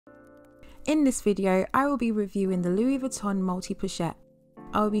In this video, I will be reviewing the Louis Vuitton multi-pochette.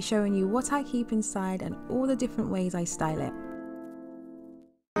 I will be showing you what I keep inside and all the different ways I style it.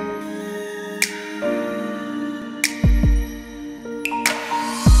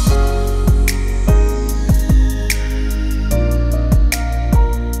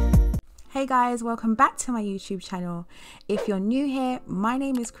 Hey guys, welcome back to my YouTube channel. If you're new here, my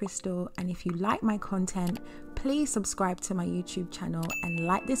name is Crystal, and if you like my content, please subscribe to my YouTube channel and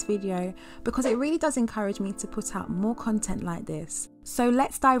like this video because it really does encourage me to put out more content like this. So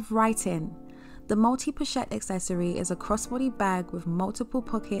let's dive right in. The multi-pochette accessory is a crossbody bag with multiple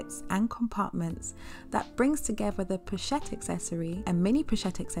pockets and compartments that brings together the pochette accessory, a mini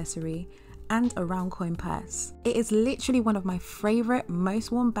pochette accessory, and a round coin purse. It is literally one of my favorite,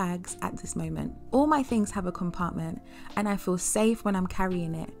 most worn bags at this moment. All my things have a compartment and I feel safe when I'm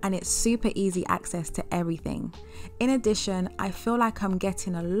carrying it, and it's super easy access to everything. In addition, I feel like I'm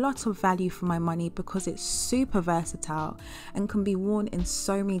getting a lot of value for my money because it's super versatile and can be worn in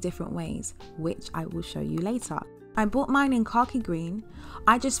so many different ways, which I will show you later. I bought mine in khaki green.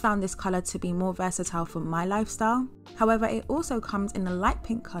 I just found this colour to be more versatile for my lifestyle. However, it also comes in a light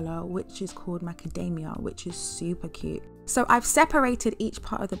pink colour which is called macadamia, which is super cute. So I've separated each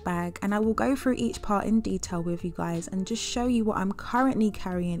part of the bag and I will go through each part in detail with you guys and just show you what I'm currently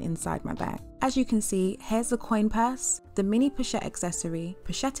carrying inside my bag. As you can see, here's the coin purse, the mini pochette accessory,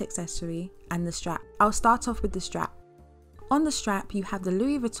 and the strap. I'll start off with the strap. On the strap, you have the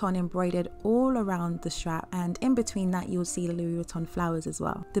Louis Vuitton embroidered all around the strap, and in between that you'll see the Louis Vuitton flowers as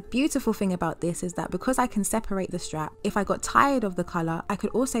well. The beautiful thing about this is that because I can separate the strap, if I got tired of the colour, I could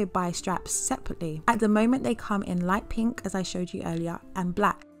also buy straps separately. At the moment they come in light pink, as I showed you earlier, and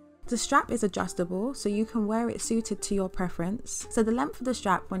black. The strap is adjustable, so you can wear it suited to your preference. So the length of the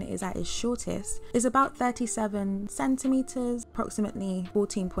strap when it is at its shortest is about 37 centimeters, approximately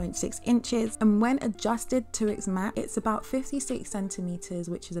 14.6 inches. And when adjusted to its max, it's about 56 centimeters,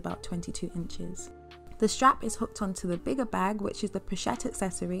 which is about 22 inches. The strap is hooked onto the bigger bag, which is the pochette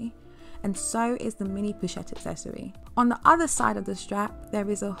accessory, and so is the mini pochette accessory. On the other side of the strap, there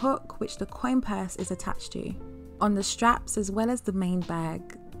is a hook which the coin purse is attached to. On the straps, as well as the main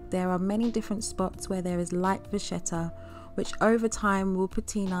bag, there are many different spots where there is light vachetta, which over time will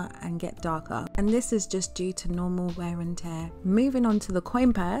patina and get darker. And this is just due to normal wear and tear. Moving on to the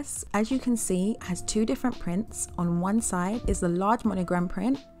coin purse, as you can see, it has two different prints. On one side is the large monogram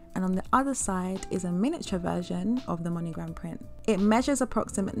print, and on the other side is a miniature version of the monogram print. It measures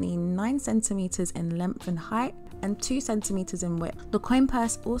approximately 9 centimeters in length and height and 2 centimeters in width. The coin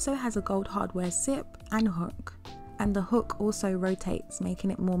purse also has a gold hardware zip and hook, and the hook also rotates,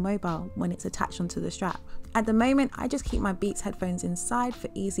 making it more mobile when it's attached onto the strap. At the moment, I just keep my Beats headphones inside for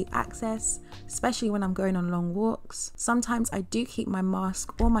easy access, especially when I'm going on long walks. Sometimes I do keep my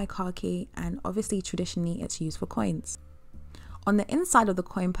mask or my car key, and obviously traditionally it's used for coins. On the inside of the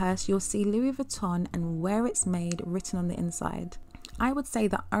coin purse, you'll see Louis Vuitton and where it's made written on the inside. I would say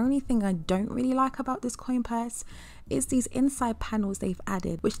the only thing I don't really like about this coin purse is these inside panels they've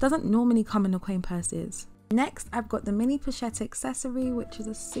added, which doesn't normally come in the coin purses. Next, I've got the mini pochette accessory, which is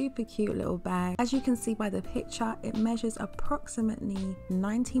a super cute little bag. As you can see by the picture, it measures approximately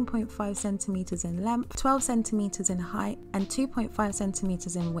 19.5 centimeters in length, 12 centimeters in height, and 2.5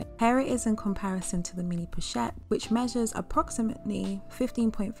 centimeters in width. Here it is in comparison to the mini pochette, which measures approximately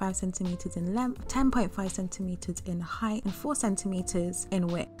 15.5 centimeters in length, 10.5 centimeters in height, and 4 centimeters in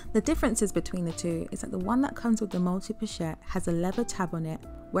width. The differences between the two is that the one that comes with the multi-pochette has a leather tab on it,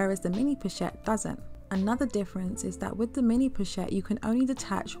 whereas the mini pochette doesn't. Another difference is that with the mini pochette, you can only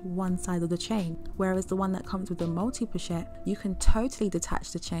detach one side of the chain, whereas the one that comes with the multi-pochette, you can totally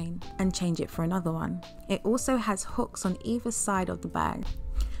detach the chain and change it for another one. It also has hooks on either side of the bag.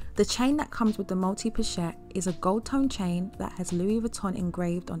 The chain that comes with the multi-pochette is a gold tone chain that has Louis Vuitton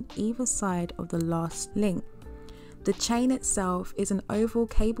engraved on either side of the last link. The chain itself is an oval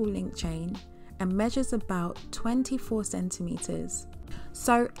cable link chain and measures about 24 centimeters.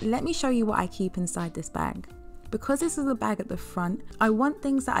 So let me show you what I keep inside this bag. Because this is a bag at the front, I want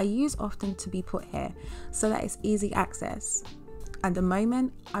things that I use often to be put here so that it's easy access. At the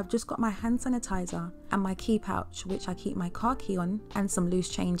moment, I've just got my hand sanitizer and my key pouch, which I keep my car key on, and some loose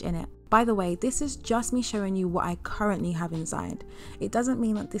change in it. By the way, this is just me showing you what I currently have inside. It doesn't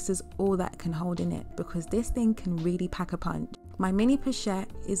mean that this is all that can hold in it, because this thing can really pack a punch. My mini pochette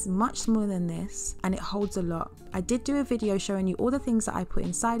is much smaller than this and it holds a lot. I did do a video showing you all the things that I put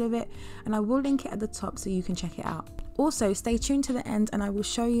inside of it, and I will link it at the top so you can check it out. Also, stay tuned to the end and I will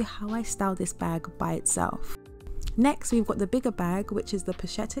show you how I style this bag by itself. Next, we've got the bigger bag, which is the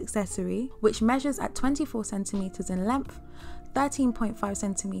Pochette accessory, which measures at 24 centimeters in length, 13.5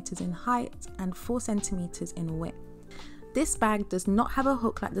 centimeters in height and 4 centimeters in width. This bag does not have a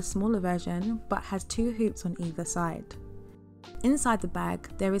hook like the smaller version, but has 2 hoops on either side. Inside the bag,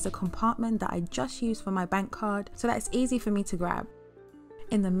 there is a compartment that I just used for my bank card, so that it's easy for me to grab.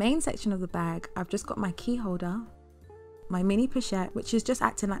 In the main section of the bag, I've just got my key holder, my mini pochette, which is just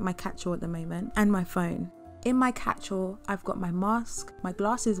acting like my catch-all at the moment, and my phone. In my catch-all, I've got my mask, my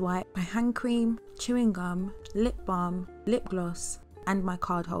glasses wipe, my hand cream, chewing gum, lip balm, lip gloss, and my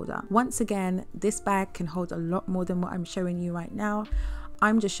card holder. Once again, this bag can hold a lot more than what I'm showing you right now.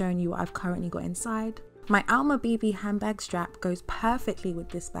 I'm just showing you what I've currently got inside. My Alma BB handbag strap goes perfectly with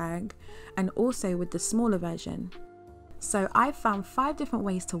this bag and also with the smaller version. So I've found 5 different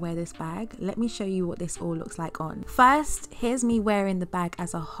ways to wear this bag. Let me show you what this all looks like on. First, here's me wearing the bag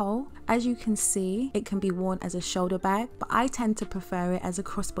as a whole. As you can see, it can be worn as a shoulder bag, but I tend to prefer it as a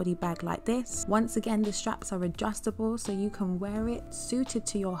crossbody bag like this. Once again, the straps are adjustable so you can wear it suited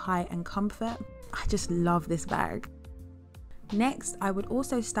to your height and comfort. I just love this bag. Next, I would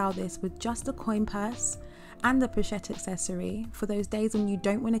also style this with just a coin purse and the Pochette accessory for those days when you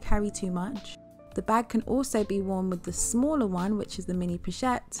don't want to carry too much. The bag can also be worn with the smaller one, which is the mini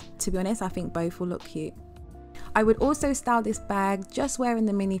pochette. To be honest, I think both will look cute. I would also style this bag just wearing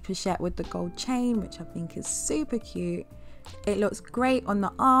the mini pochette with the gold chain, which I think is super cute. It looks great on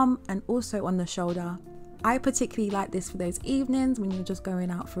the arm and also on the shoulder. I particularly like this for those evenings when you're just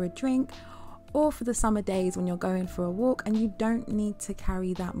going out for a drink, or for the summer days when you're going for a walk and you don't need to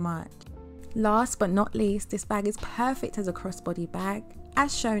carry that much. Last but not least, this bag is perfect as a crossbody bag.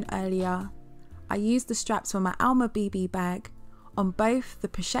 As shown earlier, I used the straps for my Alma BB bag on both the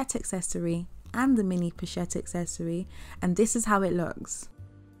Pochette accessory and the mini Pochette accessory, and this is how it looks.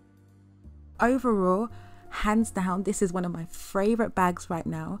 Overall, hands down, this is one of my favorite bags right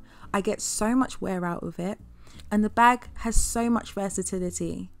now. I get so much wear out of it, and the bag has so much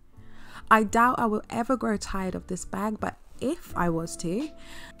versatility. I doubt I will ever grow tired of this bag, but if I was to,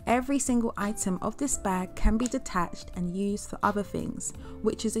 every single item of this bag can be detached and used for other things,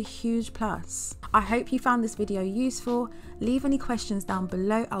 which is a huge plus. I hope you found this video useful. Leave any questions down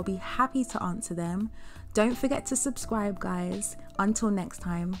below, I'll be happy to answer them. Don't forget to subscribe, guys. Until next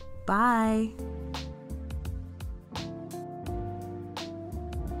time, bye.